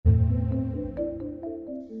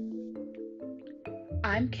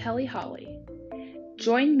I'm Kelly Holly.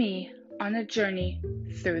 Join me on a journey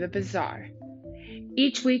through the bizarre.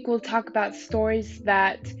 Each week we'll talk about stories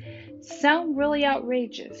that sound really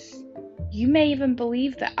outrageous. You may even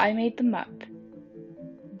believe that I made them up,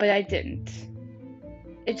 but I didn't.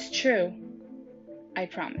 It's true, I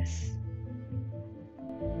promise.